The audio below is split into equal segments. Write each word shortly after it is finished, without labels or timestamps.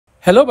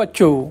Hello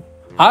बच्चों,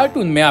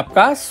 आर्टून में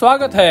आपका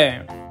स्वागत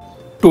है।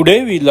 Today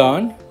we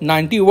learn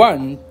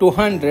 91 to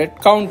 100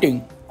 counting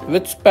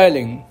with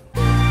spelling.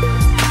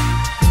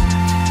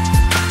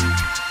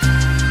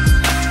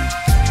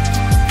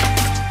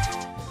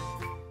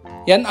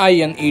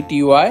 NINETY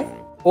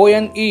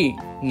ONE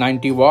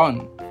 91,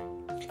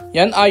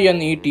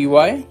 NINETY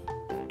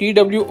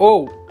TWO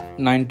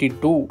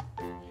 92,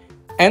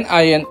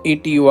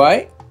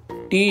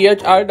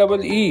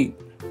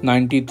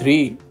 NINETY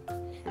THREE 93,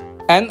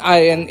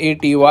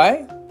 NINETY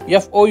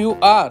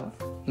FOUR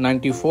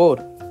 94,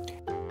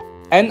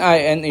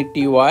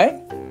 NINETY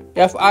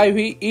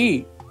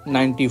FIVE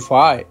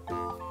 95,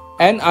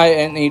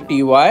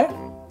 NINETY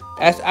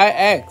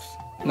SIX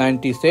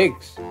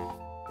 96,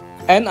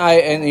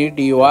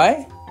 NINETY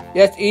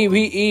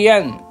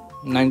SEVEN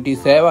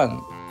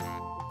 97,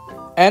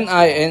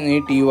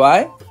 NINETY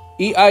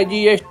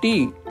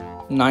EIGST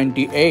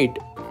 98,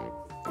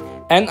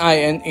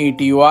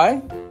 NINETY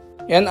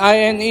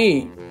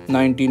NINE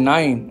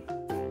 99,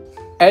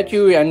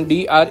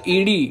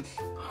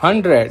 HUNDRED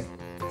 100.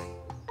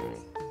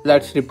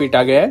 Let's repeat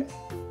again.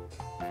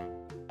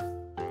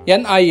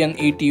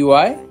 NINETY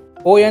ONE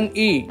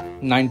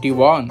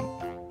 91,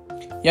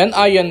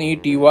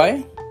 NINETY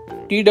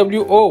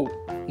TWO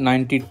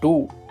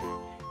 92,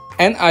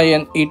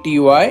 NINETY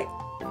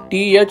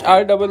THREE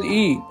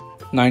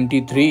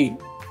 93,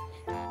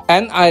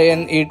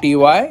 NINETY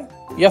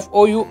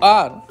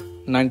FOUR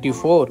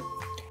 94,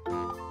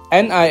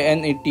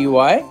 NINETY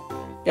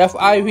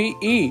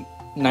FIVE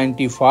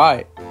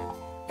 95,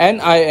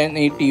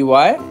 NINETY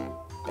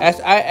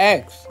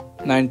SIX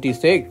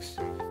 96,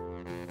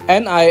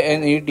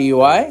 NINETY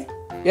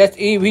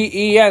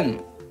SEVEN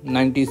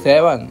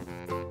 97,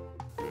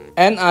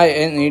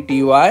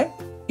 NINETY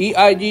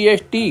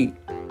EIGST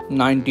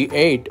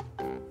 98,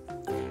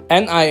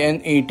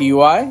 NINETY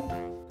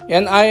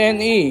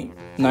NINE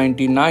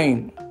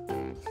 99,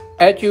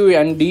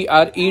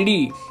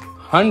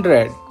 HUNDRED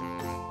 100.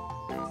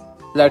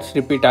 Let's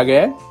repeat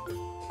again.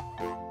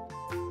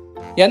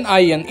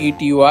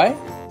 NINETY ONE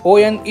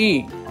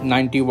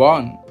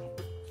 91,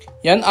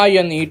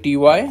 NINETY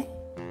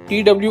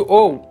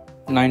TWO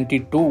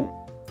 92,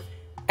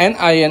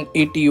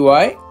 NINETY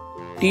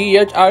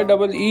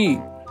THREE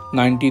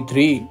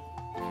 93,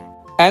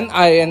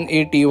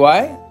 NINETY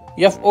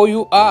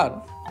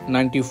FOUR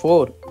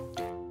 94,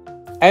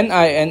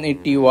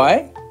 NINETY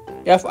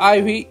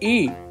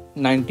FIVE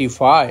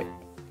 95,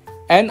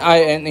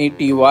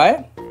 NINETY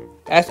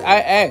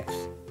SIX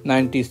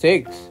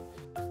 96,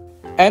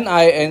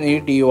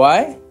 NINETY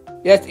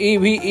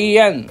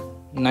SEVEN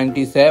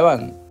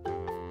 97,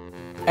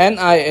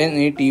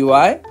 NINETY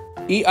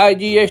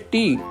EIGST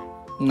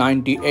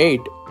 98,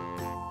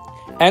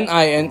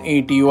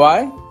 NINETY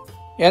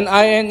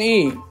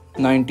NINE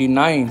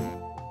 99,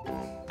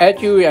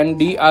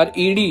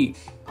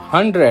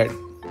 HUNDRED 100.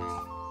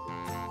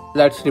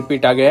 Let's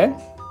repeat again.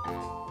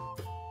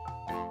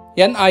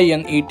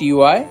 NINETY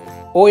ONE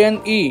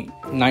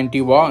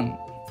 91,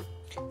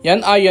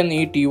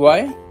 NINETY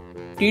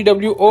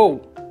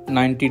TWO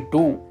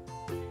 92,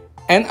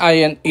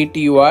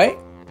 NINETY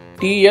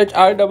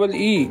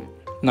THREE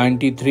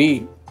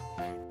 93,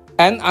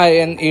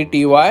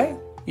 NINETY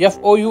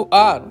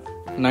FOUR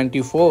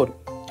 94,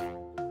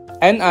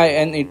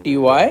 NINETY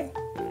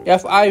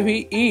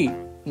FIVE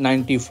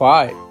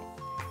 95,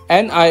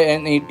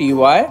 NINETY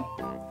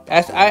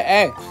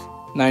SIX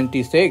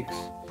 96,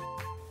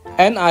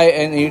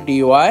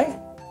 NINETY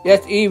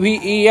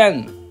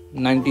SEVEN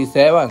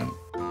 97,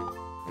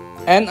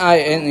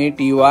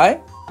 NINETY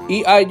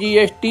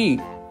EIGST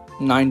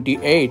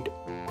 98,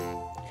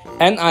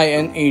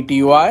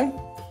 NINETY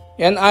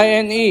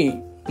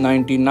NINE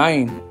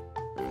 99,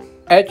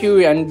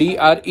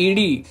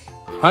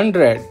 HUNDRED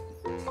 100.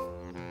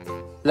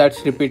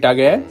 Let's repeat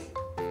again.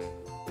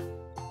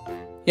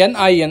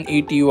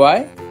 NINETY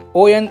ONE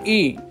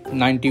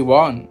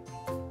 91,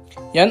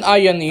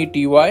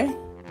 NINETY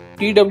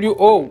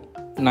TWO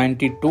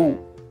 92,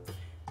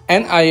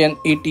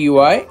 NINETY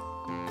THREE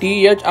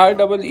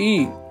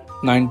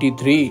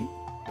 93,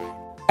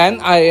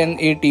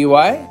 NINETY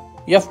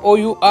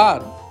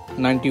FOUR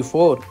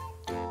 94,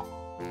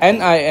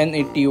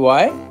 NINETY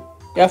FIVE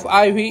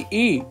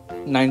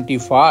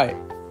 95,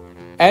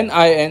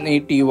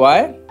 NINETY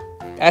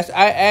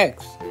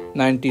SIX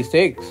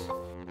 96,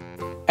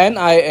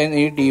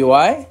 NINETY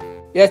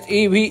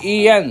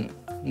SEVEN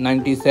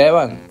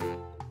 97,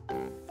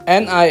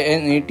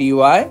 NINETY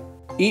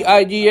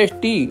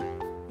EIGST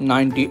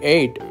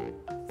 98,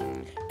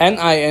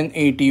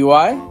 NINETY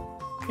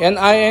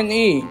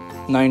NINE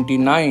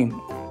 99,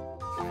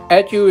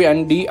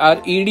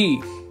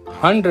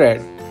 HUNDRED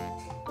 100.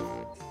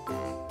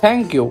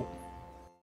 Thank you.